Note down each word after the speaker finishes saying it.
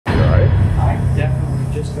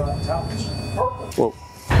just got touched. Whoa.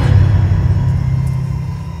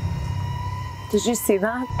 Did you see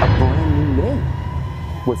that? A brand new name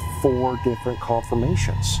with 4 different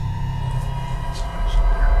confirmations.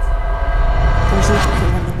 There's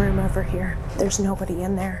nothing in the room over here. There's nobody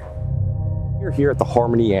in there. We're here at the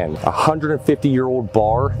Harmony Inn, a 150-year-old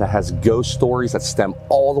bar that has ghost stories that stem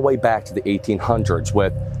all the way back to the 1800s,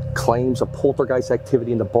 with claims of poltergeist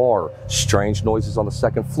activity in the bar, strange noises on the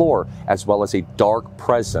 2nd floor, as well as a dark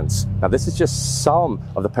presence. Now, this is just some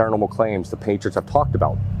of the paranormal claims the patrons have talked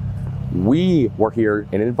about. We were here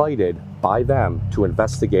and invited by them to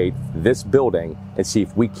investigate this building and see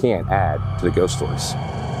if we can add to the ghost stories.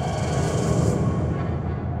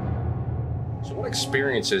 So what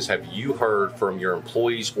experiences have you heard from your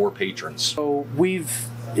employees or patrons? So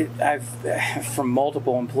I've from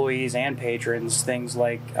multiple employees and patrons, things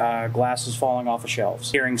like glasses falling off of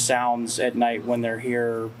shelves, hearing sounds at night when they're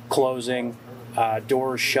here, closing,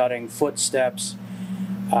 doors shutting, footsteps.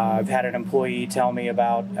 I've had an employee tell me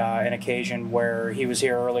about an occasion where he was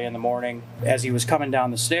here early in the morning. As he was coming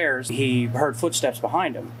down the stairs, he heard footsteps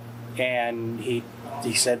behind him, and he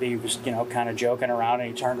said that he was, kind of joking around, and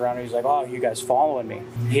he turned around and he's like, "Oh, you guys following me?"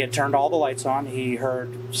 He had turned all the lights on. He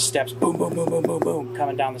heard steps, boom, boom, boom, boom, boom, boom,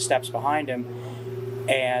 coming down the steps behind him,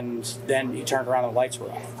 and then he turned around and the lights were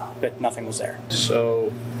off, but nothing was there.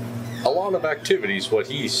 So a lot of activities, what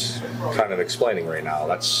he's kind of explaining right now.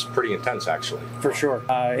 That's pretty intense, actually. For sure.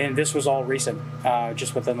 And this was all recent,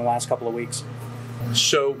 just within the last couple of weeks.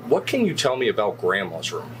 So what can you tell me about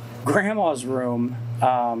Grandma's room? Grandma's room,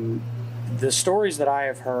 the stories that I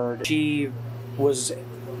have heard, she was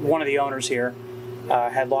one of the owners here,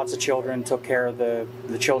 had lots of children, took care of the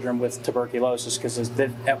children with tuberculosis, because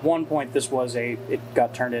at one point it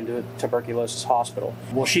got turned into a tuberculosis hospital.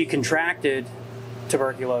 Well, she contracted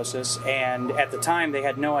tuberculosis, and at the time they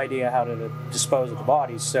had no idea how to dispose of the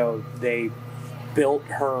bodies, so they built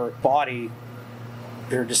her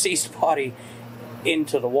deceased body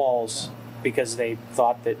into the walls because they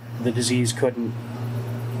thought that the disease couldn't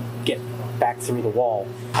get back through the wall.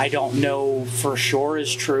 I don't know for sure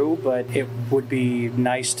is true, but it would be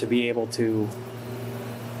nice to be able to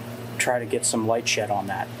try to get some light shed on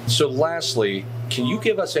that. So lastly, can you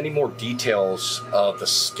give us any more details of the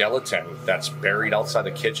skeleton that's buried outside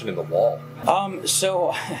the kitchen in the wall?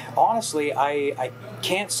 So honestly, I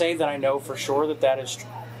can't say that I know for sure that is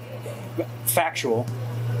factual,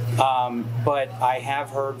 but I have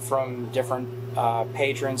heard from different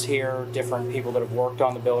patrons here, different people that have worked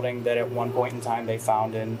on the building, that at one point in time they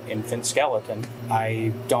found an infant skeleton.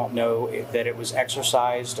 I don't know that it was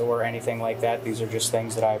exorcised or anything like that. These are just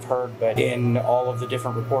things that I've heard, but in all of the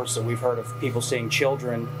different reports that we've heard of people seeing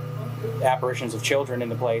children, apparitions of children in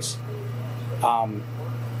the place,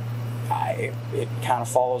 it kind of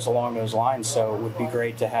follows along those lines, so it would be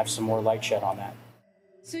great to have some more light shed on that.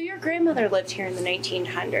 So your grandmother lived here in the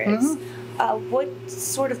 1900s. Mm-hmm. What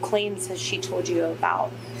sort of claims has she told you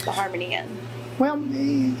about the Harmony Inn? Well,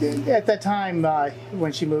 at that time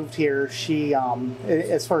when she moved here, she,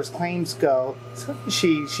 as far as claims go,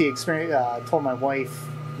 she told my wife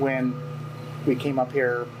when we came up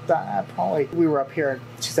here, we were up here in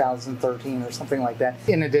 2013 or something like that.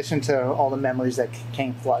 In addition to all the memories that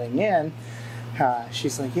came flooding in,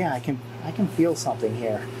 she's like, "Yeah, I can feel something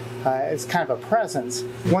here." It's kind of a presence.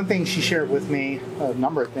 One thing she shared with me, a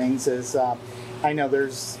number of things, is I know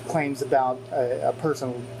there's claims about a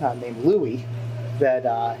person named Louis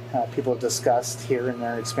that people have discussed here in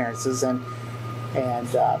their experiences, and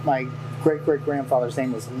my great-great-grandfather's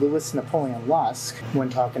name was Louis Napoleon Lusk.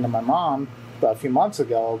 When talking to my mom a few months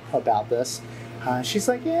ago about this, she's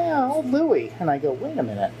like, "Yeah, old Louis," and I go, "Wait a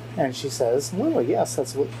minute," and she says, "Louis, yes,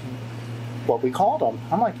 that's what we called him."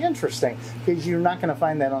 I'm like, "Interesting," because you're not going to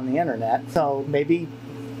find that on the internet. So maybe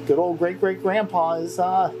good old great-great-grandpa is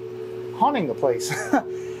haunting the place.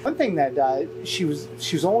 One thing that she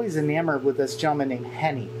was always enamored with this gentleman named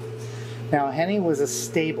Henny. Now, Henny was a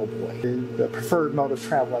stable boy. The preferred mode of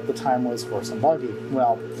travel at the time was horse and buggy.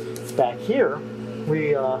 Well, back here,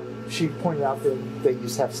 she pointed out that they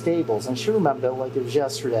used to have stables, and she remembered it like it was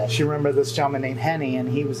yesterday. She remembered this gentleman named Henny, and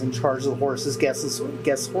he was in charge of the horses,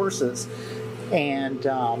 guest horses. And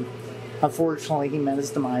unfortunately, he met his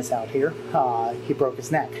demise out here. He broke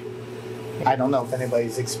his neck. I don't know if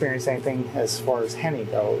anybody's experienced anything as far as Henny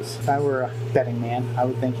goes. If I were a betting man, I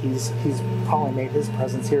would think he's probably made his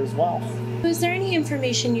presence here as well. Is there any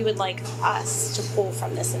information you would like us to pull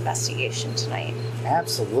from this investigation tonight?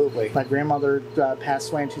 Absolutely. My grandmother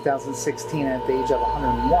passed away in 2016 at the age of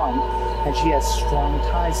 101, and she has strong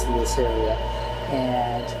ties to this area.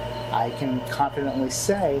 And I can confidently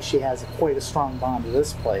say she has quite a strong bond to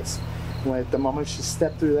this place. The moment she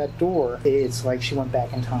stepped through that door, it's like she went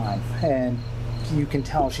back in time. And you can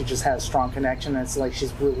tell she just has a strong connection. It's like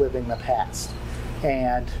she's reliving the past.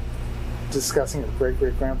 And discussing her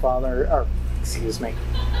great-great-grandfather, or excuse me,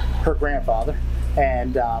 her grandfather,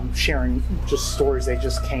 and sharing just stories they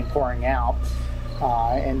just came pouring out.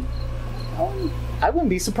 And I wouldn't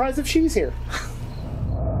be surprised if she's here.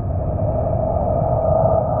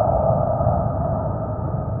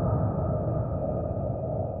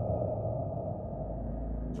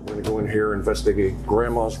 We're going to go in here and investigate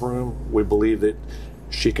Grandma's room. We believe that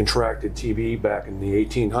she contracted TB back in the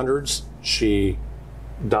 1800s. She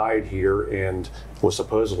died here and was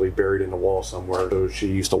supposedly buried in the wall somewhere. So she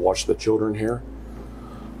used to watch the children here.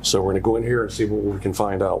 So we're going to go in here and see what we can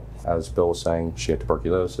find out. As Bill was saying, she had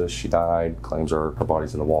tuberculosis, she died, claims her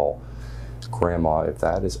body's in the wall. Grandma, if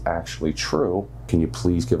that is actually true, can you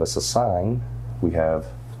please give us a sign? We have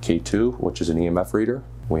K2, which is an EMF reader.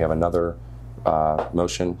 We have another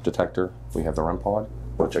motion detector. We have the REM pod,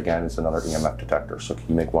 which again is another EMF detector. So can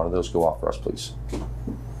you make one of those go off for us, please?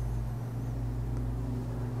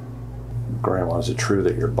 Grandma, is it true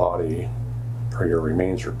that your body or your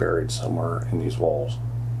remains are buried somewhere in these walls?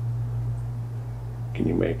 Can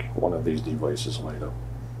you make one of these devices light up?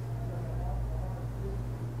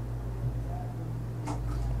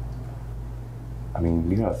 I mean,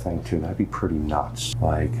 you gotta think too, that'd be pretty nuts.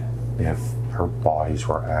 Like, if her bodies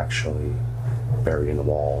were actually buried in the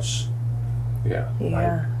walls. Yeah.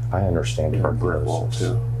 Yeah. I understand tuberculosis.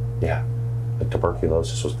 Too. Yeah. The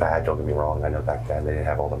tuberculosis was bad, don't get me wrong. I know back then they didn't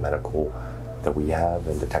have all the medical that we have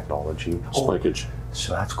and the technology. Spikage.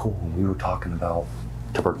 So that's cool. When we were talking about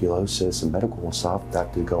tuberculosis and medical and stuff,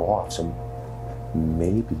 that did go off. So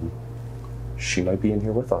maybe she might be in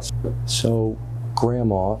here with us. So,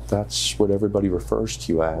 Grandma, that's what everybody refers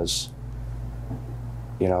to you as.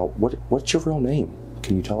 You know, what's your real name?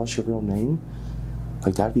 Can you tell us your real name?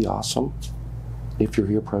 Like, that'd be awesome if you're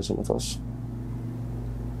here present with us.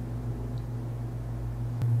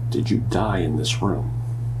 Did you die in this room?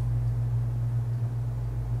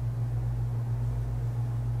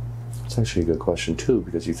 It's actually a good question too,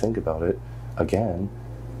 because you think about it, again,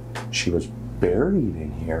 she was buried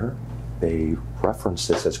in here. They referenced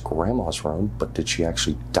this as Grandma's room, but did she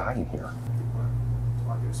actually die in here?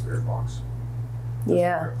 I'll get a spirit box.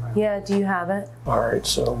 Yeah. Yeah, do you have it? All right,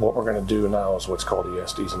 so what we're going to do now is what's called the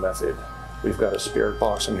Estes method. We've got a spirit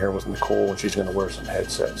box in here with Nicole, and she's going to wear some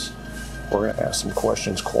headsets. We're going to ask some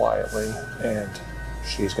questions quietly, and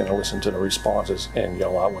she's going to listen to the responses and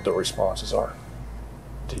yell out what the responses are.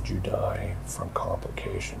 Did you die from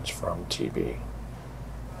complications from TB?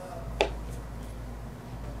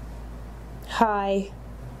 Hi.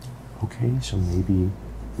 Okay, so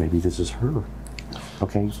maybe this is her.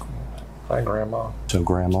 Okay, Hi, Grandma. so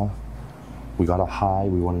Grandma, we got a hi.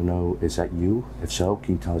 We want to know, is that you? If so,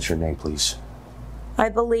 can you tell us your name, please? I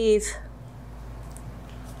believe.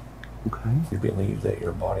 Okay. You believe that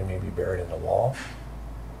your body may be buried in the wall?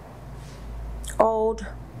 Old.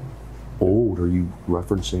 Old, are you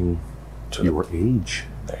referencing To your age?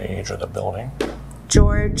 the age of the building?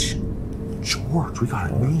 George. George, we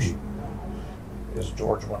got a name. Is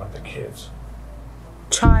George one of the kids?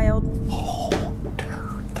 Child. Oh,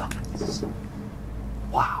 dude, that's...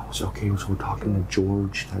 Wow. So, okay, so we're talking to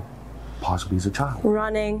George that possibly is a child.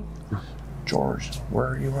 Running. George, where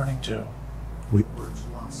are you running to? We...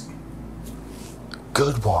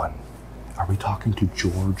 Good one. Are we talking to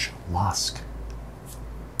George Lusk?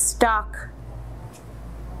 Stuck.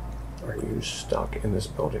 Are you stuck in this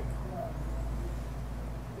building?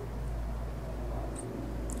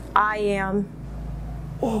 I am.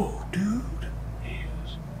 Oh, dude. He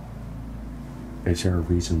is. Is there a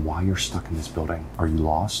reason why you're stuck in this building? Are you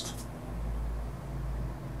lost?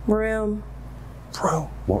 Room. Bro,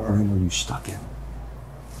 what room are you stuck in?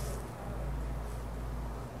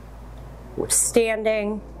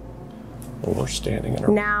 Standing. Well, we're standing in a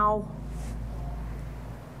Now.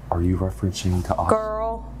 Are you referencing to us?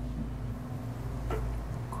 Girl.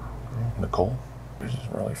 Nicole? This is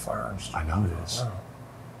really firing. I know it is. Oh.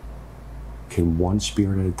 Can one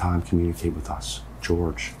spirit at a time communicate with us?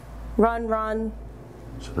 George. Run, run.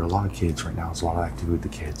 So there are a lot of kids right now. There's a lot of activity with the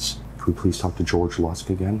kids. Could we please talk to George Lusk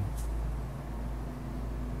again?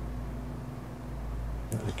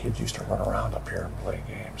 The kids used to run around up here and play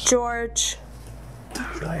games. George.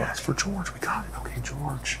 Dude, I asked for George. We got it. Okay,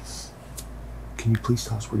 George. Can you please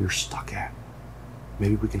tell us where you're stuck at?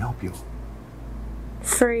 Maybe we can help you.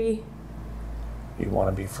 Free. You want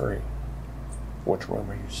to be free. Which room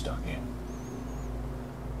are you stuck in?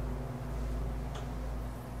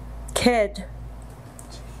 Kid.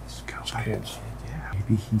 Jeez, go Those back to kids. kid. Yeah.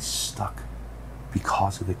 Maybe he's stuck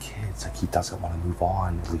because of the kids. Like, he doesn't want to move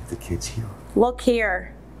on and leave the kids here. Look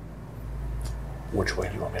here. Which way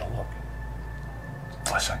do you want me to look?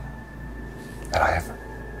 Listen, and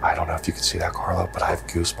I don't know if you can see that, Carlo, but I have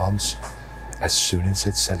goosebumps. As soon as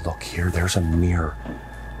it said, look here, there's a mirror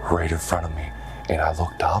right in front of me. And I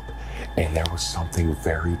looked up, and there was something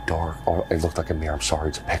very dark. Oh, it looked like a mirror. I'm sorry,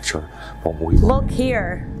 it's a picture. But when we Look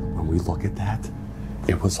here. When we look at that,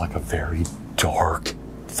 it was like a very dark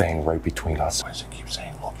thing right between us. Why does it keep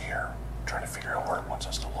saying, look here? I'm trying to figure out where it wants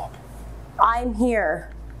us to look. I'm here.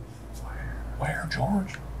 Where,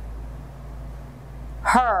 George?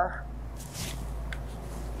 Her.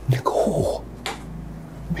 Nicole,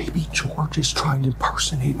 maybe George is trying to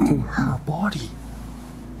impersonate her body.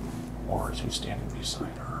 Or is he standing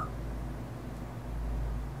beside her?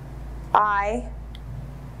 I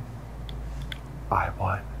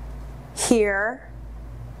what? hear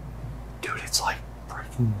Dude, it's like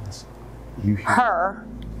breaking this. You hear her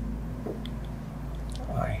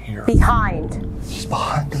I hear. behind. He's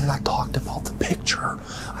behind her, and I talked about the picture.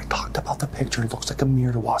 It looks like a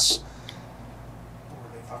mirror to us. Or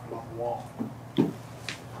are they talking about the wall?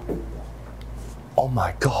 Oh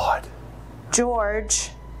my God. George.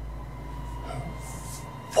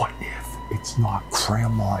 What if it's not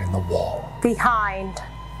Grandma in the wall? Behind.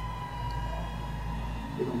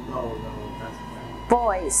 We don't know, though. That's the thing.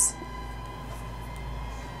 Boys.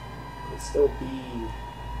 Could still be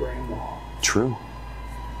Grandma. True.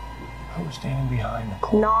 Who's standing behind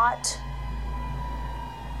Nicole? Not.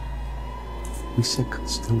 We said could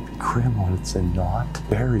still be Grandma, and it said not.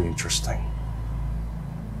 Very interesting.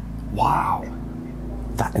 Wow.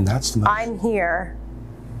 That's the most. I'm here.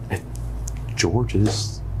 George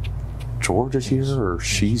is here, or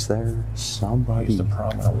she's there. Somebody. He's the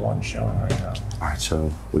prominent one showing right now. All right,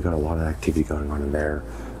 so we got a lot of activity going on in there.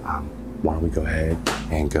 Why don't we go ahead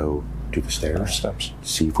and go do the stairs? Steps.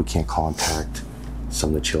 See if we can't contact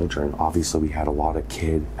some of the children. Obviously, we had a lot of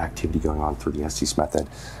kid activity going on through the Estes method.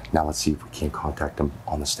 Now let's see if we can't contact them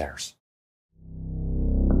on the stairs.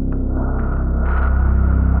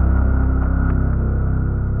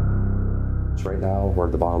 So right now, we're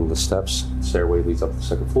at the bottom of the steps. The stairway leads up to the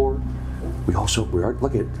second floor.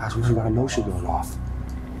 Look at, guys, we've got a motion going off.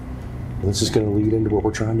 This is going to lead into what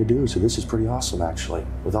we're trying to do. So this is pretty awesome, actually,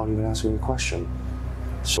 without even asking a question.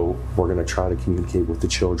 So we're going to try to communicate with the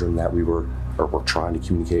children that were trying to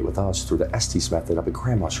communicate with us through the Estes method up at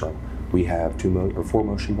Grandma's room. We have 4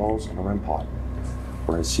 motion balls and a REM pod.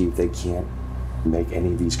 We're going to see if they can't make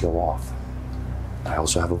any of these go off. I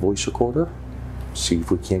also have a voice recorder. See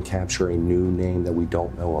if we can't capture a new name that we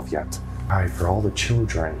don't know of yet. All right, for all the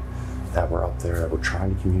children that were up there that were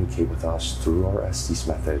trying to communicate with us through our Estes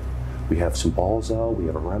method, we have some balls out, we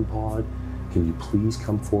have a REM pod. Can you please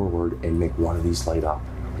come forward and make one of these light up?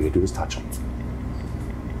 All you gotta do is touch them.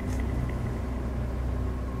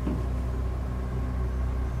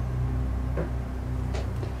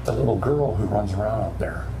 The little girl who runs around up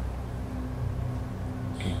there.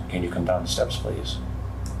 Can you come down the steps, please?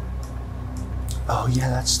 Oh yeah,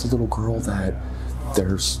 that's the little girl that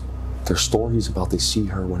there's stories about. They see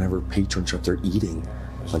her whenever patrons are up there eating,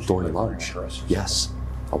 like during lunch. Yes,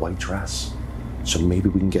 a white dress. So maybe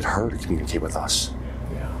we can get her to communicate with us.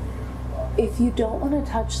 Yeah. If you don't want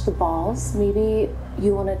to touch the balls, maybe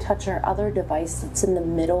you want to touch our other device that's in the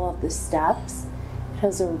middle of the steps. It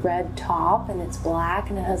has a red top and it's black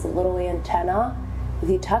and it has a little antenna. If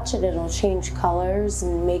you touch it, it'll change colors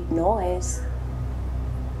and make noise.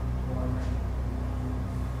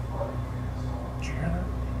 Did you hear that?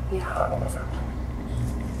 Yeah. I don't know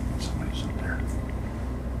if somebody's up there.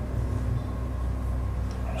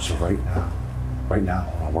 So right now,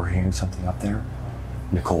 while we're hearing something up there,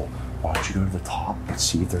 Nicole, why don't you go to the top and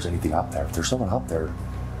see if there's anything up there? If there's someone up there,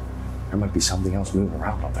 there might be something else moving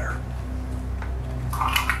around up there.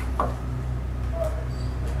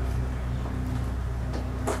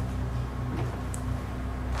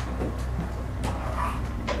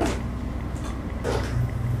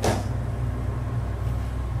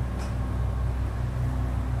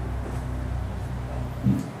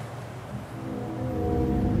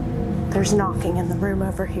 There's knocking in the room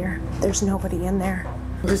over here. There's nobody in there.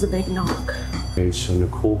 There's a big knock. Okay, so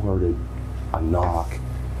Nicole heard a knock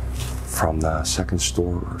from the second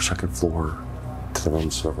floor to the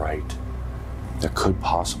rooms to the right. That could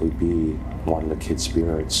possibly be one of the kids'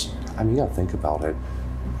 spirits. I mean, you gotta think about it.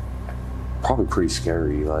 Probably pretty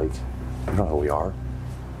scary, like, we don't know who we are.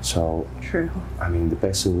 So, True. I mean, the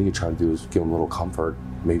best thing we could try to do is give them a little comfort,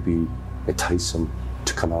 maybe entice them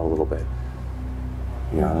to come out a little bit.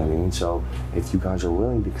 You know what I mean? So, if you guys are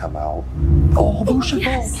willing to come out, oh, motion ball!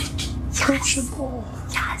 Yes. Motion ball!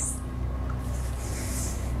 Yes.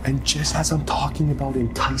 And just as I'm talking about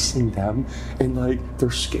enticing them and like they're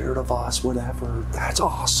scared of us, whatever, that's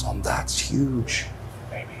awesome. That's huge.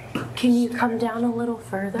 Maybe. Can you come down a little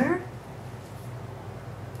further?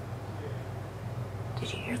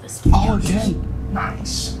 Did you hear the stairs? Oh, again.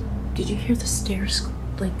 Nice. Did you hear the stairs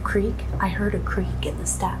like creak? I heard a creak in the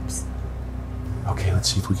steps. Okay,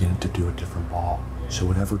 let's see if we get it to do a different ball. So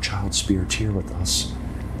whatever child spirit's here with us,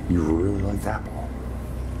 you really like that ball.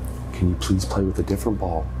 Can you please play with a different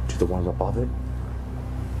ball to the one above it?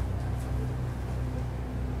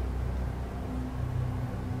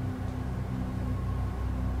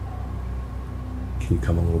 Can you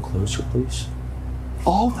come a little closer, please?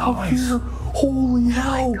 Oh, out here! Holy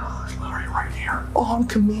hell! God, Larry, right here. On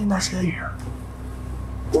command, I said. Here.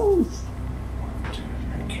 Woo.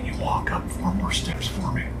 Can you walk up 4 more steps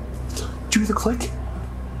for me? Did you hear the click?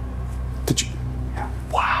 Did you? Yeah.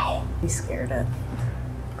 Wow. Be scared of.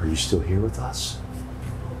 Are you still here with us?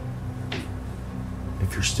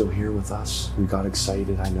 If you're still here with us, we got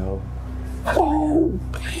excited, I know. Oh,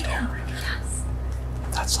 bam. Yes.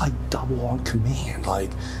 That's like double on command, like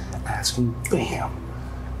asking, bam.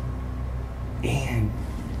 And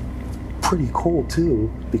pretty cool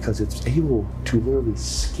too, because it's able to literally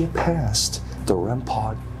skip past the REM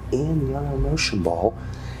pod and the other motion ball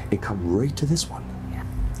and come right to this one. Yeah.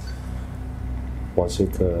 Was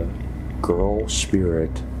it the girl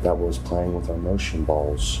spirit that was playing with our motion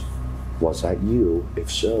balls? Was that you?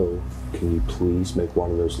 If so, can you please make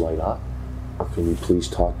one of those light up? Or can you please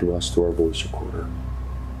talk to us through our voice recorder?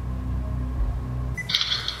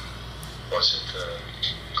 Was it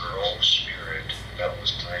the girl spirit that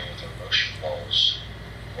was playing with our motion balls?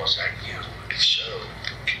 Was that you? If so,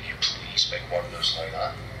 can you please make one of those light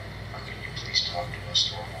up? Or can you please talk to us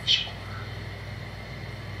through our voice recorder?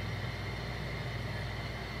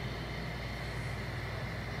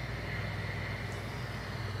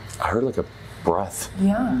 I heard like a breath.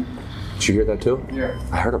 Yeah. Did you hear that too? Yeah.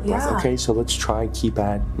 I heard a breath. Yeah. Okay, so let's try and keep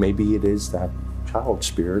at, maybe it is that child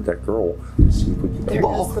spirit, that girl. See if we can. There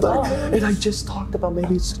goes the ball. And I just talked about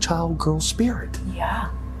maybe it's a child girl spirit.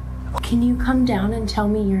 Yeah. Can you come down and tell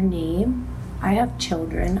me your name? I have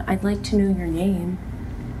children. I'd like to know your name.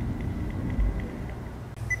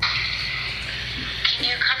 Can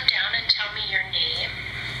you come down and tell me your name?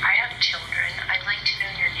 I have children. I'd like to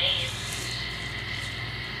know your name.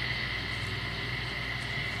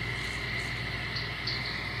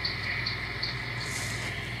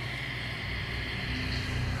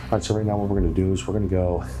 All right, so right now what we're gonna do is we're gonna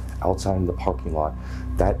go outside in the parking lot.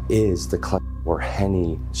 That is the clinic where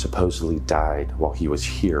Henny supposedly died while he was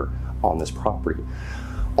here on this property.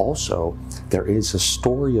 Also, there is a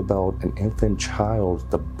story about an infant child.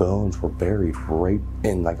 The bones were buried right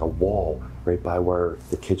in like a wall, right by where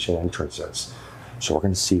the kitchen entrance is. So we're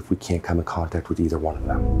gonna see if we can't come in contact with either one of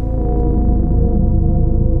them.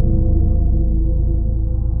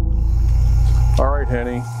 All right,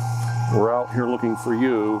 Henny. We're out here looking for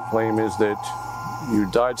you. Claim is that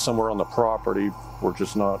you died somewhere on the property. We're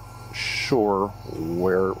just not sure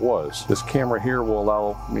where it was. This camera here will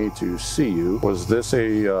allow me to see you. Was this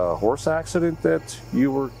a horse accident that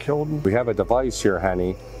you were killed in? We have a device here,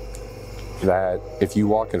 Henny, that if you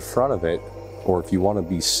walk in front of it, or if you want to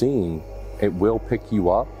be seen, it will pick you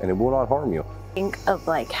up and it will not harm you. Think of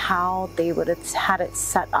like how they would have had it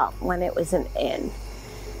set up when it was an inn.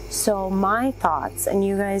 So my thoughts, and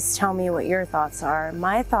you guys tell me what your thoughts are.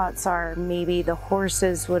 My thoughts are maybe the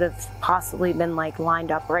horses would have possibly been like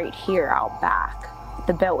lined up right here out back,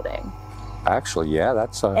 the building. Actually, yeah,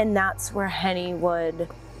 that's And that's where Henny would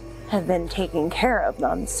have been taking care of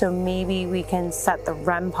them. So maybe we can set the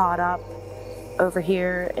REM pod up over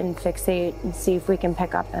here and fixate and see if we can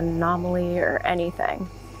pick up an anomaly or anything.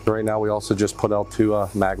 Right now we also just put out 2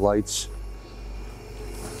 mag lights.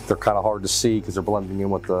 They're kind of hard to see because they're blending in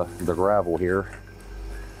with the gravel here.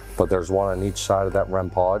 But there's one on each side of that REM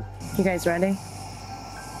pod. You guys ready?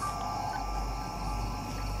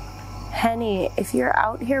 Henny, if you're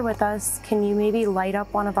out here with us, can you maybe light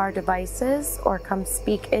up one of our devices or come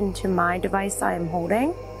speak into my device I am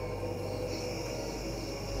holding?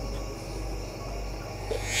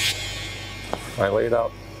 I laid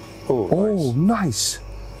out. Oh, nice.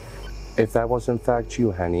 If that was in fact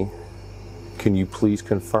you, Henny, can you please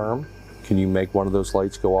confirm? Can you make one of those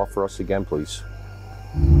lights go off for us again, please?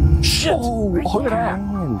 Shit! Oh, Look at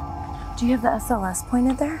that! Do you have the SLS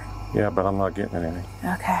pointed there? Yeah, but I'm not getting anything.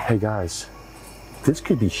 Okay. Hey guys, this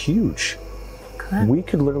could be huge. Good. We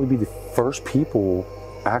could literally be the first people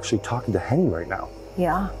actually talking to Henny right now.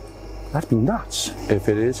 Yeah. That'd be nuts. If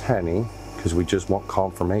it is Henny, because we just want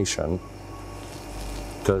confirmation,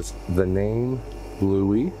 does the name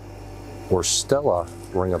Louie or Stella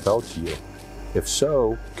ring a bell to you? If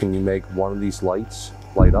so, can you make one of these lights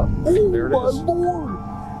light up? There it my is. Lord!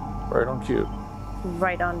 Right on cue.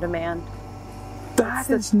 Right on demand. That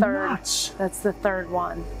is nuts. That's the third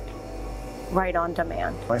one. Right on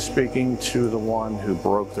demand. Am I speaking to the one who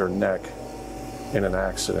broke their neck in an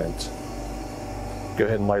accident? Go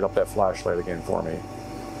ahead and light up that flashlight again for me.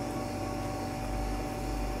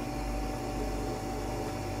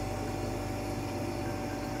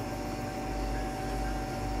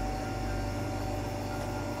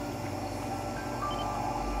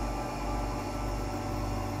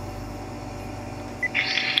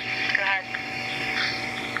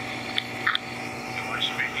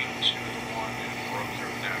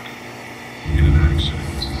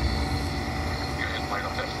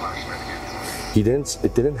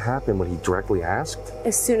 It didn't happen when he directly asked.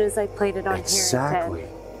 As soon as I played it on Exactly. here.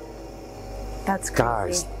 That's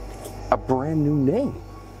crazy. Guys, a brand new name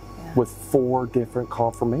with 4 different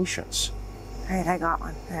confirmations. All right, I got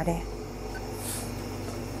one. Ready?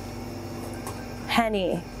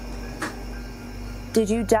 Henny, did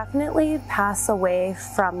you definitely pass away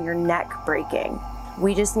from your neck breaking?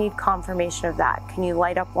 We just need confirmation of that. Can you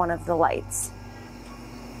light up one of the lights?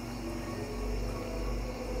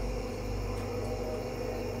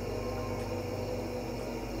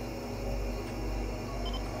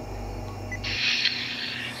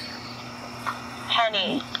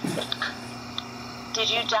 Henny, did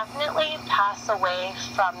you definitely pass away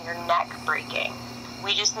from your neck breaking?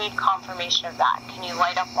 We just need confirmation of that. Can you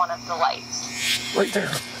light up one of the lights? Right there.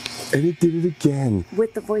 And it did it again.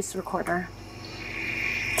 With the voice recorder.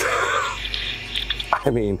 I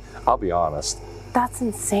mean, I'll be honest. That's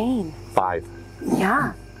insane. 5.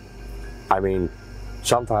 Yeah. I mean,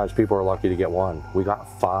 sometimes people are lucky to get 1. We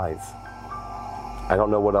got 5. I don't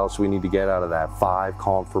know what else we need to get out of that. 5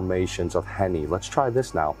 confirmations of Henny. Let's try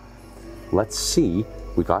this now. Let's see.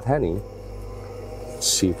 We got Henny.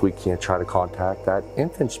 See if we can't try to contact that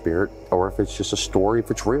infant spirit, or if it's just a story, if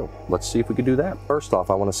it's real. Let's see if we can do that. First off,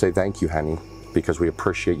 I want to say thank you, Henny, because we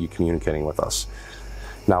appreciate you communicating with us.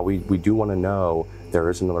 Now, we do want to know, there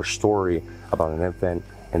is another story about an infant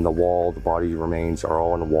in the wall. The body remains are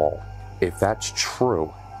all in the wall. If that's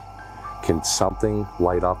true, can something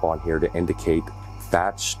light up on here to indicate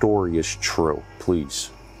that story is true,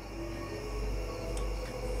 please?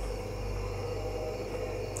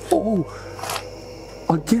 Oh,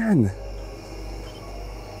 again.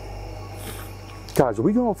 Guys, are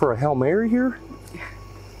we going for a Hail Mary here?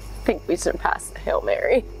 I think we should pass the Hail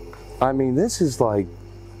Mary. I mean, this is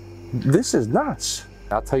nuts.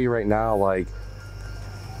 I'll tell you right now, like,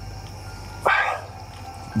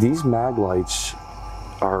 these mag lights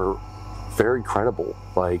are very credible.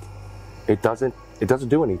 Like, it doesn't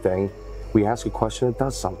do anything. We ask a question, it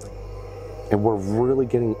does something. And we're really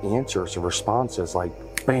getting answers and responses like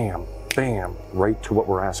bam, bam, right to what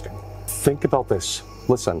we're asking. Think about this.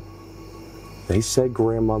 Listen, they said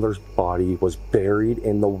grandmother's body was buried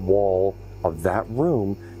in the wall of that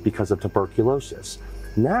room because of tuberculosis.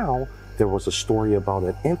 Now, there was a story about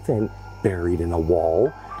an infant buried in a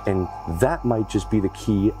wall, and that might just be the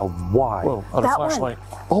key of why. Whoa, on a flashlight.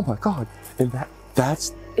 Oh my God. And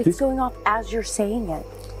that's... It's going off as you're saying it.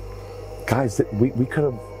 Guys, we could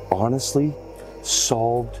have honestly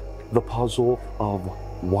solved the puzzle of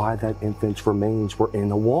why that infant's remains were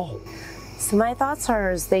in a wall. So my thoughts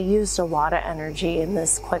are, is they used a lot of energy in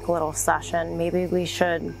this quick little session. Maybe we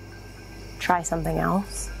should try something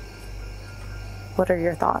else. What are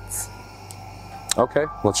your thoughts? Okay,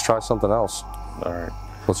 let's try something else. All right.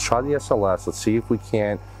 Let's try the SLS. Let's see if we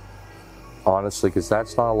can't, honestly, because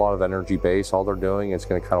that's not a lot of energy base. All they're doing is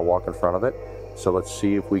going to kind of walk in front of it. So let's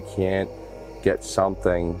see if we can't get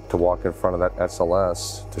something to walk in front of that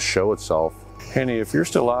SLS to show itself. Henny, if you're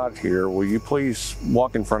still out here, will you please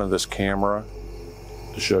walk in front of this camera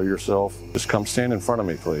to show yourself? Just come stand in front of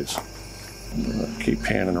me, please. Keep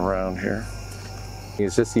panning around here.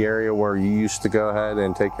 Is this the area where you used to go ahead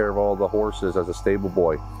and take care of all the horses as a stable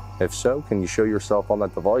boy? If so, can you show yourself on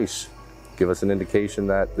that device? Give us an indication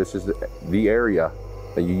that this is the area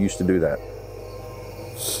that you used to do that.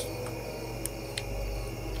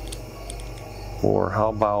 Or how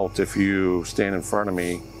about if you stand in front of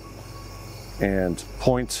me and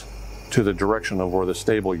point to the direction of where the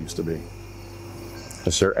stable used to be?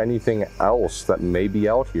 Is there anything else that may be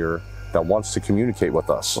out here that wants to communicate with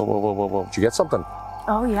us? Whoa, whoa, whoa, whoa, whoa. Did you get something?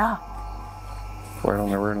 Oh, yeah. Right on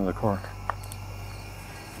the rear end of the car.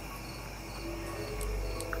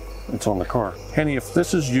 It's on the car. Henny, if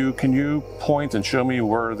this is you, can you point and show me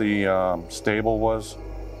where the stable was?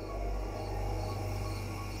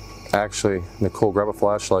 Actually, Nicole, grab a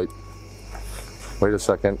flashlight. Wait a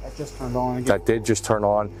second. That just turned on again. That did just turn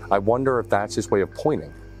on. I wonder if that's his way of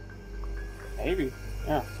pointing. Maybe.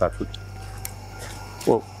 Yeah. That's what.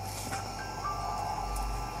 Whoa.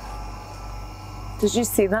 Did you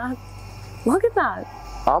see that? Look at that.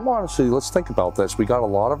 I'm honestly, let's think about this. We got a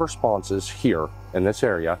lot of responses here in this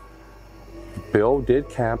area. Bill did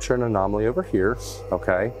capture an anomaly over here,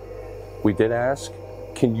 okay? We did ask,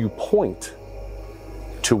 can you point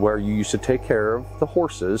to where you used to take care of the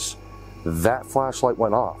horses? That flashlight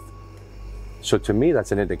went off. So to me,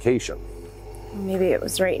 that's an indication. Maybe it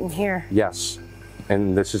was right in here. Yes,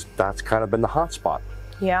 and that's kind of been the hot spot.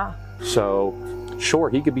 Yeah. So,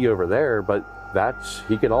 sure, he could be over there, but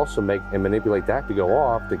he could also make and manipulate that to go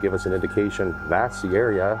off to give us an indication that's the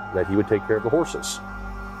area that he would take care of the horses.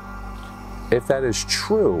 If that is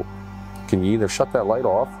true, can you either shut that light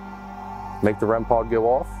off, make the REM pod go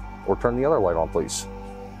off, or turn the other light on, please?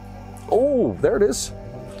 Oh, there it is.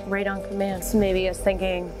 Right on command. So maybe it's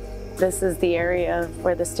thinking this is the area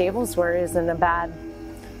where the stables were isn't a bad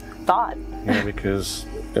thought. Yeah, because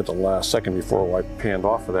at the last second before I panned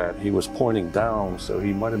off of that, he was pointing down, so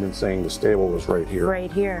he might have been saying the stable was right here.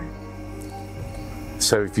 Right here.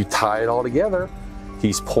 So if you tie it all together,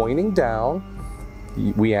 he's pointing down.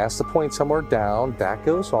 We asked to point somewhere down. That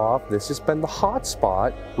goes off. This has been the hot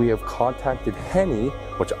spot. We have contacted Henny,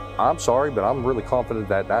 which I'm sorry, but I'm really confident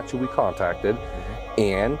that that's who we contacted,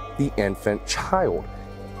 and the infant child.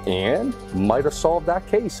 And might have solved that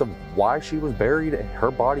case of why she was buried. Her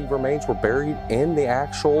body remains were buried in the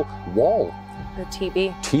actual wall. The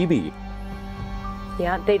TB. TB.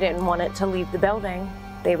 Yeah, they didn't want it to leave the building.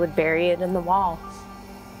 They would bury it in the wall,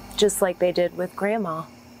 just like they did with Grandma.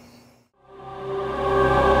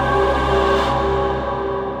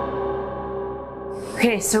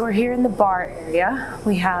 Okay, so we're here in the bar area.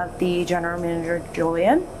 We have the general manager,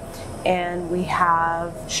 Julian, and we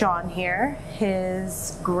have Sean here.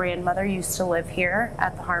 His grandmother used to live here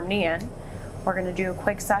at the Harmony Inn. We're gonna do a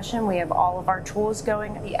quick session. We have all of our tools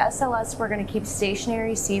going. The SLS we're gonna keep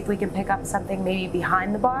stationary, see if we can pick up something maybe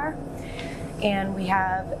behind the bar. And we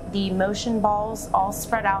have the motion balls all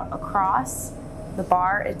spread out across the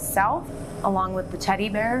bar itself, along with the teddy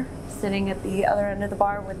bear sitting at the other end of the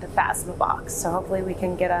bar with the Phasma box. So hopefully we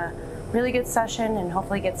can get a really good session and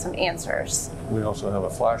hopefully get some answers. We also have a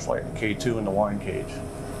flashlight in K2 in the wine cage.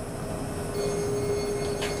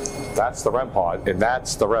 That's the REM pod, and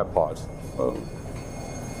that's the REM pod. Oh.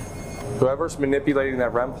 Whoever's manipulating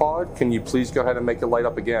that REM pod, can you please go ahead and make it light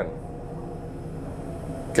up again?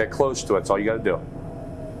 Get close to it, that's all you gotta do.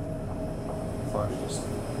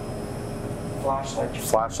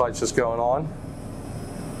 Flashlight's just going on.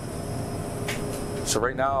 So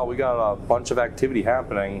right now we got a bunch of activity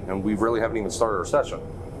happening and we really haven't even started our session.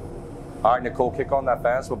 All right, Nicole, kick on that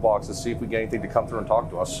Phasma box and see if we get anything to come through and talk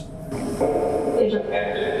to us.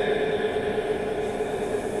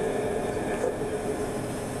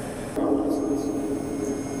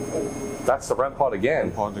 That's the REM pod again.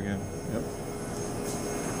 REM pod again, yep.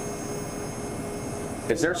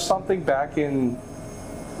 Is there something back in...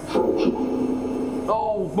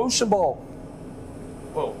 Oh, motion ball.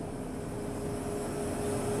 Whoa.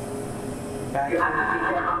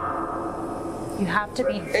 You have to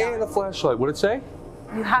be done. And a flashlight, what'd it say?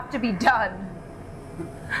 You have to be done.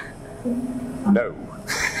 No.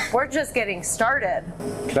 We're just getting started.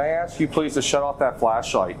 Can I ask you please to shut off that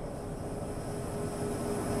flashlight?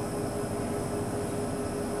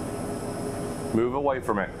 Move away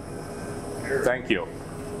from it. Thank you.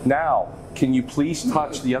 Now, can you please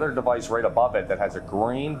touch the other device right above it that has a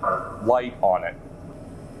green light on it?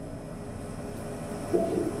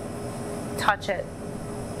 Touch it.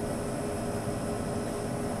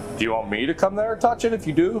 Do you want me to come there and touch it? If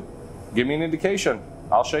you do, give me an indication.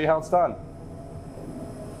 I'll show you how it's done.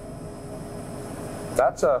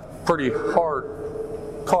 That's a pretty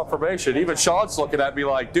hard confirmation. Even Sean's looking at me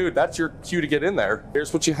like, dude, that's your cue to get in there.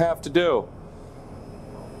 Here's what you have to do.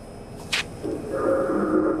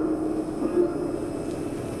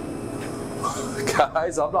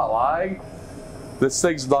 Guys, I'm not lying. This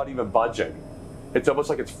thing's not even budging. It's almost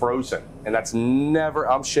like it's frozen. And that's never,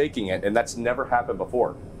 I'm shaking it, and that's never happened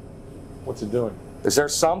before. What's it doing? Is there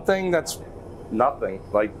something that's nothing?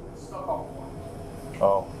 Like,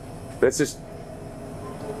 oh, this is,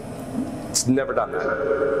 it's never done that.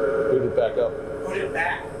 Put it back up. Put it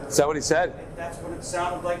back. Is that what he said? That's what it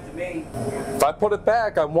sounded like to me. If I put it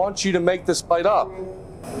back, I want you to make this light up.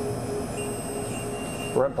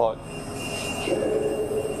 REM pod.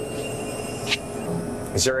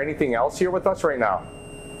 Is there anything else here with us right now?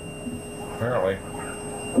 Apparently.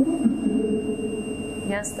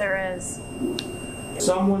 Yes, there is.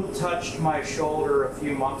 Someone touched my shoulder a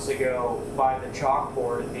few months ago by the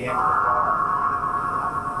chalkboard at the end of the bar.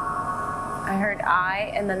 I heard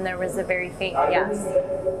I, and then there was a very faint yes.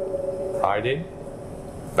 I did?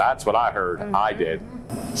 That's what I heard. I did.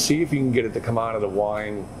 See if you can get it to come out of the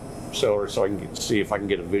wine cellar so I can see if I can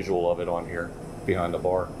get a visual of it on here behind the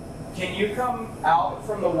bar. Can you come out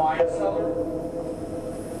from the wine cellar?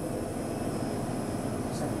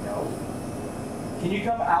 No. Can you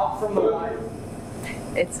come out from the wine?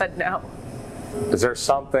 It said no. Is there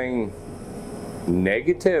something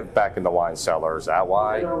negative back in the wine cellar? Is that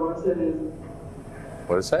why? What did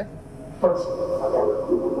it say?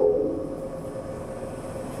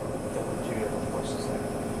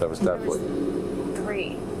 That was definitely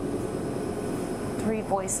three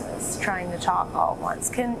voices trying to talk all at once.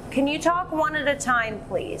 Can you talk one at a time,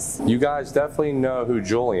 please? You guys definitely know who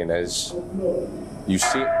Julian is. You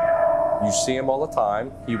see him all the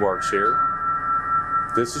time. He works here.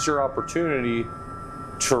 This is your opportunity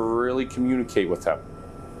to really communicate with him.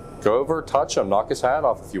 Go over, touch him, knock his hat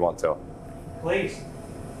off if you want to. Please.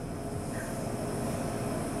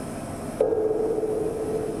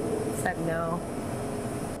 Said no.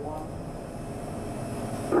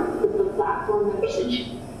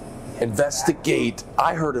 Investigate.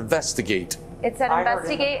 I heard investigate. It said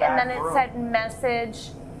investigate, and then it said message,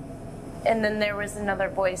 and then there was another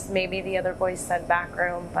voice. Maybe the other voice said back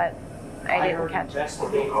room, but I didn't catch it.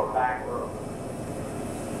 Investigate the back room.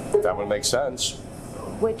 That would make sense.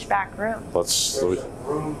 Which back room? Let's. There's a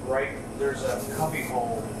room right. There's a cubby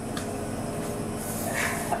hole.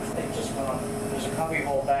 It just went on. There's a cubby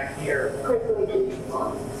hole back here.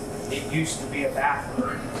 It used to be a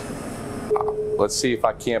bathroom. Let's see if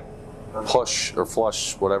I can't push or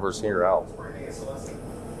flush whatever's here out.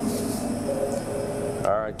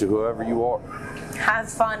 All right, to whoever you are. Have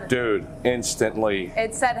fun. Dude, instantly.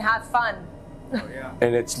 It said have fun. Oh, yeah.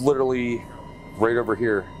 And it's literally right over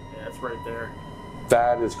here. Yeah, it's right there.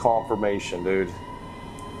 That is confirmation, dude.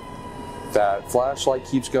 That flashlight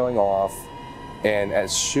keeps going off, and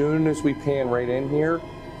as soon as we pan right in here,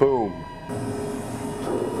 boom.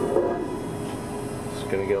 It's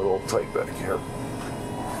gonna get a little tight back here.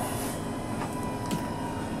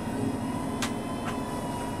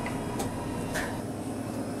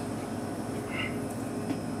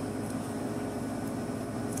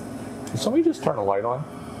 Can somebody just turn a light on?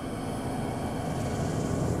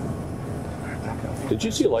 Did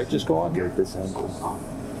you see a light just go on? At this angle.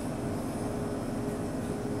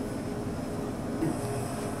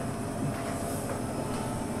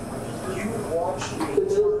 You watched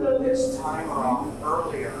me turn this timer off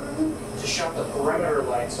earlier to shut the perimeter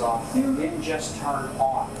lights off. It didn't just turn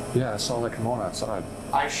on. Yeah, I saw that come on outside.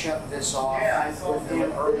 I shut this off with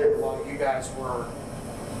him earlier while you guys were.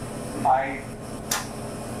 I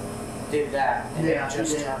did that and it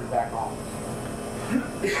just turned back on.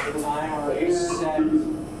 The timer is set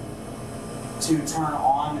to turn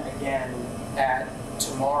on again at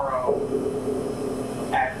tomorrow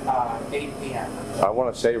at 8 p.m. I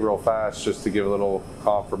want to say real fast, just to give a little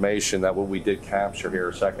confirmation that what we did capture here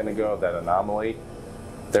a second ago, that anomaly,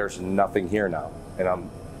 there's nothing here now. And I'm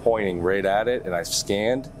pointing right at it, and I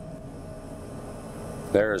scanned.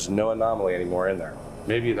 There is no anomaly anymore in there.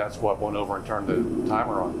 Maybe that's what went over and turned the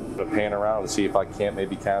timer on. To pan around and see if I can't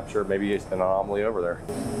maybe capture maybe an anomaly over there.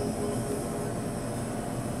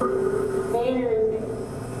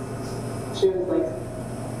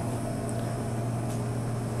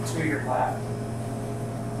 To your left.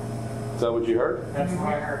 Is that what you heard? That's what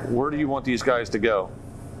I heard. Where do you want these guys to go?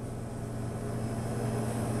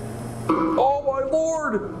 Oh my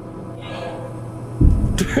lord!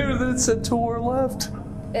 Dude, it said to our left.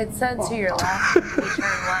 It said to your left. You turn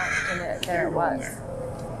left, and there it was.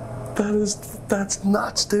 That's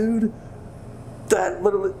nuts, dude. That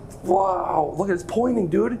literally, wow. Look, it's pointing,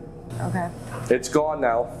 dude. Okay. It's gone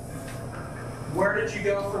now. Where did you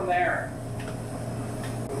go from there?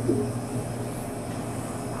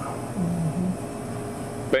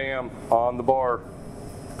 Bam, on the bar.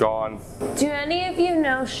 Gone. Do any of you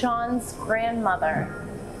know Sean's grandmother?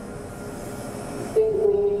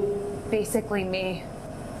 Basically me.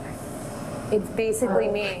 It's basically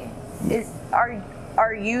me.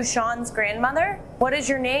 Are you Sean's grandmother? What is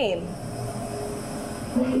your name?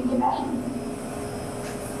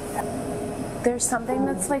 There's something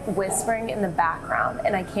that's like whispering in the background,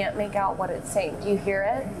 and I can't make out what it's saying. Do you hear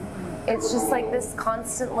it? It's just like this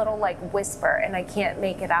constant little like whisper, and I can't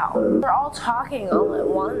make it out. We're all talking all at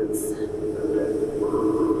once.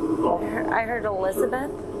 I heard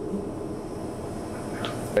Elizabeth.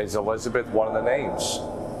 Is Elizabeth one of the names?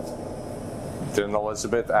 Didn't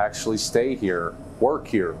Elizabeth actually stay here, work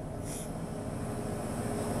here?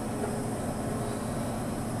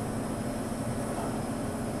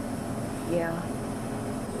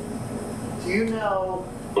 Do you know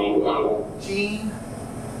Gene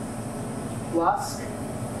Lusk?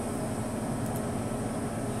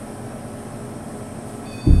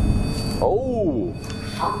 Oh,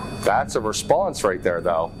 that's a response right there,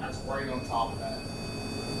 though. That's right on top of that.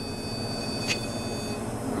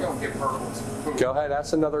 We don't get purples. Go ahead,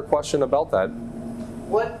 ask another question about that.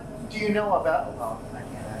 What do you know about? Well, I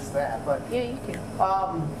can't ask that, but Yeah, you can.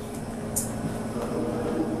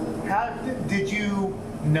 how did you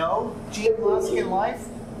know Gene Lusk in life?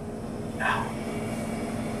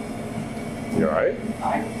 You all right?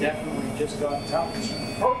 I definitely just got touched.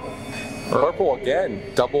 Purple. Purple again,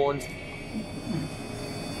 double and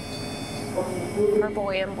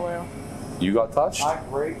Purple and blue. you got touched?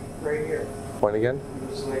 Right here. Point again. It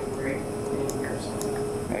was like right in here somewhere.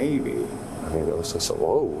 Maybe. I mean, it looks like so.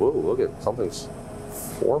 Whoa, look at something's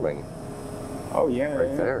forming Oh, yeah.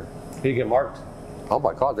 right there. Did you get marked? Oh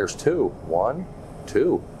my God, there's two. One,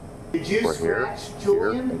 two. Did you Right here, scratch here,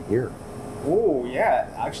 Julian? and here. Oh, yeah.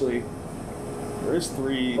 Actually, there's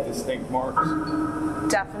 3 distinct marks.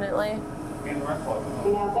 Definitely. And the rest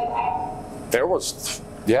of There was,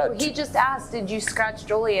 yeah. Well, he just asked, did you scratch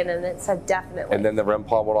Julian? And it said definitely. And then the REM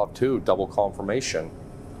pod went off too, double confirmation.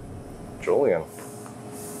 Julian.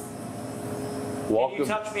 Can Welcome. you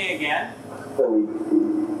touch me again?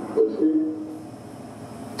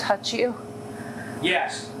 Touch you?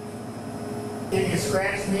 Yes. Did you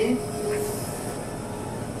scratch me?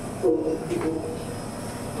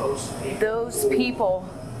 Those people.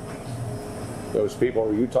 Those people,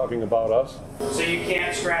 are you talking about us? So you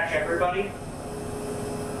can't scratch everybody?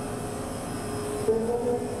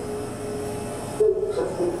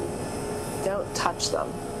 Don't touch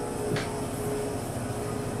them.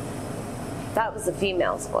 That was a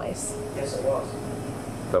female's voice. Yes, it was.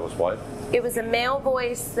 That was what? It was a male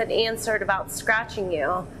voice that answered about scratching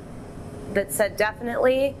you that said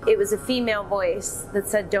definitely. It was a female voice that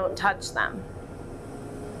said don't touch them.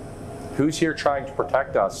 Who's here trying to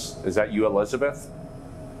protect us? Is that you, Elizabeth?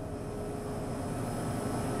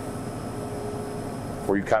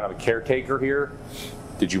 Were you kind of a caretaker here?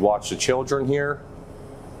 Did you watch the children here?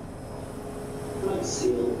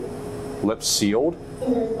 Lips sealed?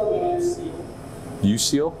 You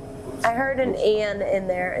seal? I heard an "and" in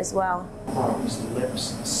there as well.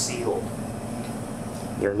 Lips sealed.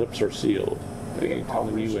 Their lips are sealed. They ain't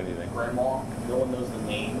telling you anything. Grandma, no one knows the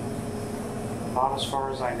name. Not as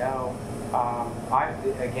far as I know.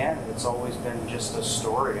 Again, it's always been just a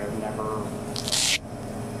story. I've never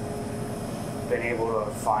been able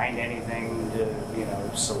to find anything to,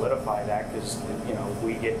 solidify that because,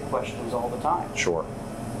 we get questions all the time. Sure.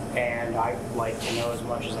 And I like to know as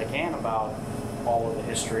much as I can about all of the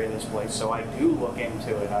history of this place. So I do look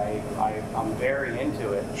into it. I'm very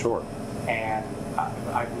into it. Sure. And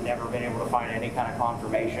I've never been able to find any kind of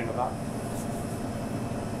confirmation about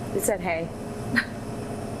it. It said hey.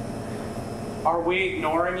 Are we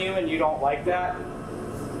ignoring you and you don't like that?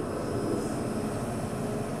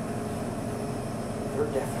 You're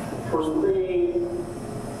definitely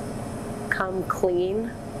Come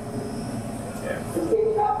clean. Yeah.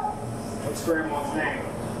 What's Grandma's name?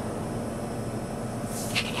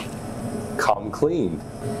 Come clean.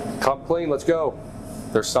 Come clean, let's go.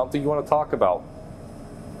 There's something you want to talk about.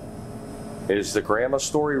 Is the grandma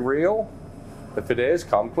story real? If it is,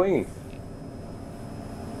 come clean.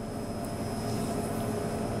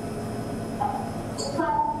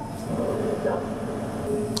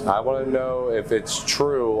 I want to know if it's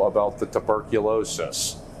true about the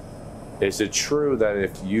tuberculosis. Is it true that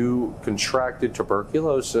if you contracted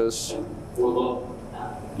tuberculosis,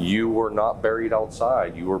 you were not buried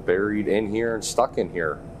outside? You were buried in here and stuck in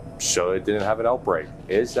here, so it didn't have an outbreak.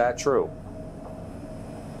 Is that true?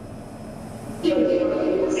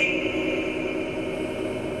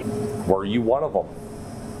 Were you one of them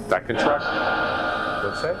that contracted?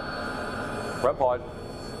 What's that? REM pod.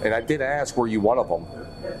 And I did ask, were you one of them?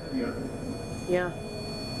 Yeah.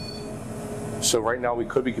 So right now we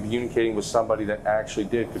could be communicating with somebody that actually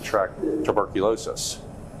did contract tuberculosis.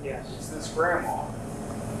 Yes. Is this Grandma?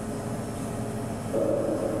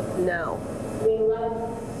 No.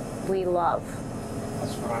 We love.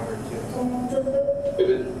 That's what I heard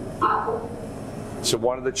too. So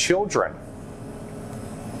one of the children,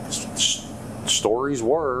 stories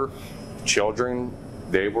were, children,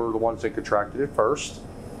 they were the ones that contracted it first.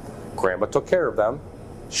 Grandma took care of them.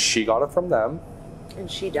 She got it from them. And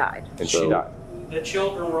she died. And she died. The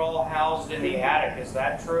children were all housed in the attic. Is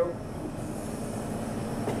that true?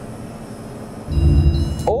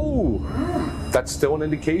 Oh, that's still an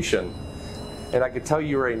indication. And I can tell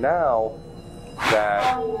you right now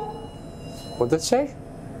that, what did that say?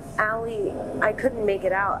 Allie, I couldn't make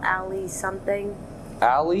it out. Allie something.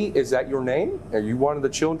 Allie, is that your name? Are you one of the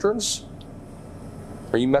children's?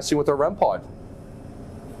 Are you messing with our REM pod?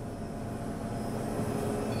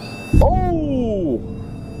 Oh!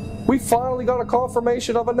 We finally got a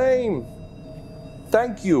confirmation of a name.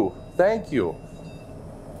 Thank you. Thank you.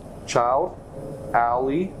 Child,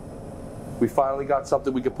 Allie, we finally got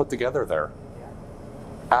something we could put together there.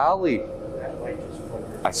 Allie.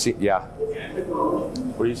 I see, yeah.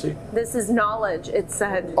 What do you see? This is knowledge, it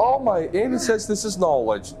said. Oh my, and it says this is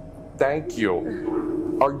knowledge. Thank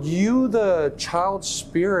you. Are you the child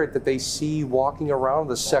spirit that they see walking around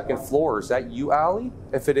the second floor? Is that you, Allie?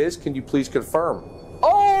 If it is, can you please confirm?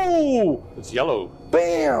 Oh! It's yellow.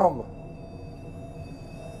 Bam!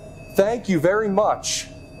 Thank you very much.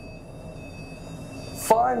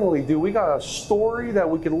 Finally, dude, we got a story that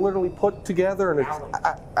we can literally put together, and it's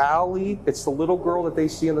Allie. It's the little girl that they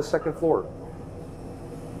see on the second floor.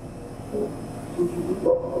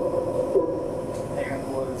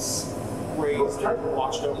 And was raised and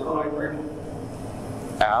watched over by grandma.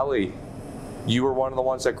 Allie, you were one of the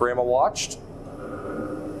ones that Grandma watched?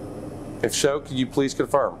 If so, can you please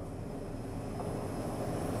confirm?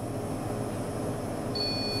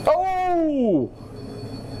 Oh!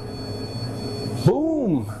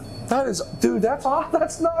 Boom! That is, dude, that's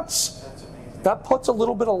nuts. That puts a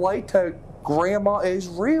little bit of light to Grandma is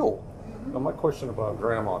real. Now my question about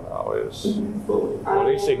grandma now is, when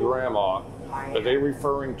they say grandma, are they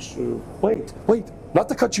referring to... Wait, not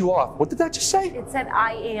to cut you off. What did that just say? It said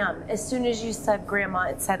I am. As soon as you said grandma,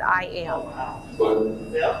 it said I am.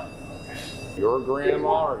 Yeah. Your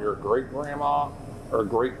grandma or your great-grandma or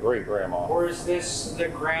great-great-grandma? Or is this the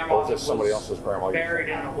grandma or is this somebody else's grandma? buried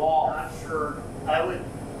in the wall? Not sure. I would,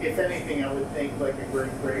 if anything, I would think like my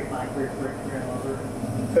great-great-grandmother.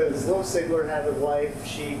 Because Lil Sigler had a wife,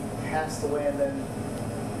 she passed away, and then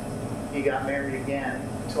he got married again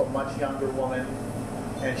to a much younger woman,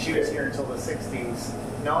 and she was here until the 60s,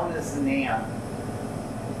 known as Nan.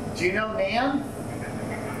 Do you know Nan?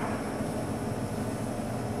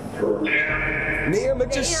 Liam,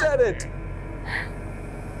 it just said it.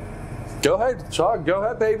 Go ahead, Sean. Go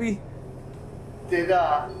ahead, baby.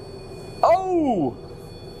 Oh!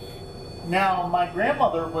 Now, my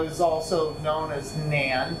grandmother was also known as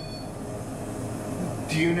Nan.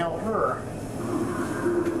 Do you know her?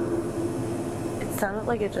 It sounded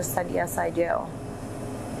like it just said yes, I do.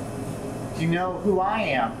 Do you know who I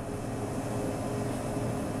am?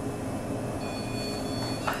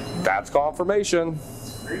 That's confirmation.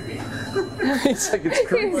 It's creepy. He's like, it's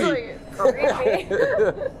creepy. He's like,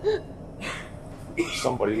 creepy.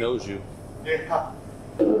 Somebody knows you. Yeah.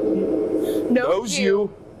 Knows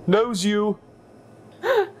you. Knows you.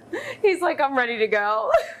 He's like, I'm ready to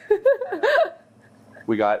go.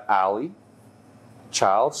 We got Allie,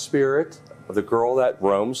 child spirit of the girl that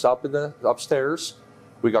roams up in the upstairs.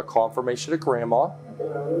 We got confirmation of grandma.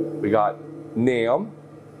 We got Nam,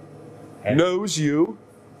 knows you.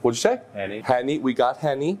 What'd you say? Henny. Henny. We got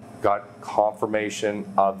Henny. Got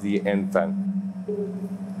confirmation of the infant.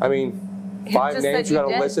 I mean, 5 names. We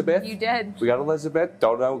got Elizabeth. You did. We got Elizabeth.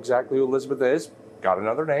 Don't know exactly who Elizabeth is. Got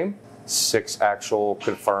another name. 6 actual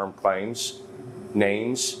confirmed claims.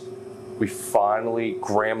 Names. We finally,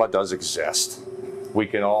 Grandma does exist. We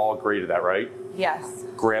can all agree to that, right? Yes.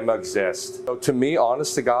 Grandma exists. So to me,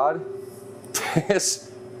 honest to God,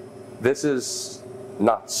 this is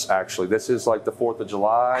nuts, actually. This is like the 4th of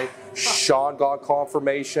July. Sean got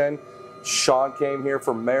confirmation. Sean came here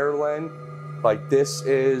from Maryland. Like, this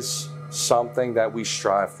is something that we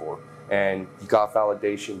strive for. And you got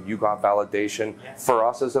validation, you got validation. For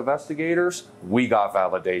us as investigators, we got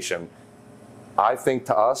validation. I think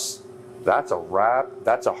to us, that's a wrap.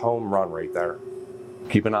 That's a home run right there.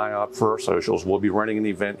 Keep an eye out for our socials. We'll be running an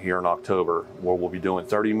event here in October where we'll be doing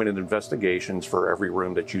 30-minute investigations for every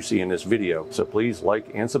room that you see in this video. So please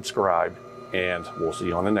like and subscribe, and we'll see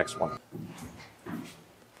you on the next one.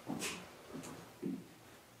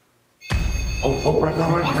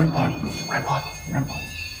 REM pod.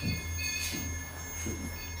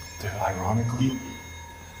 Dude, ironically,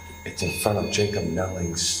 it's in front of Jacob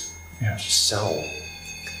Nelling's cell.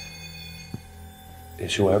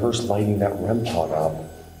 Is whoever's lighting that REM pod up,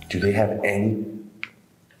 do they have any?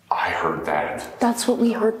 I heard that. That's what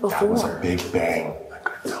we heard before. That was a big bang. I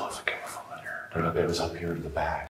couldn't tell if it came from in here. No, it was up here to the back.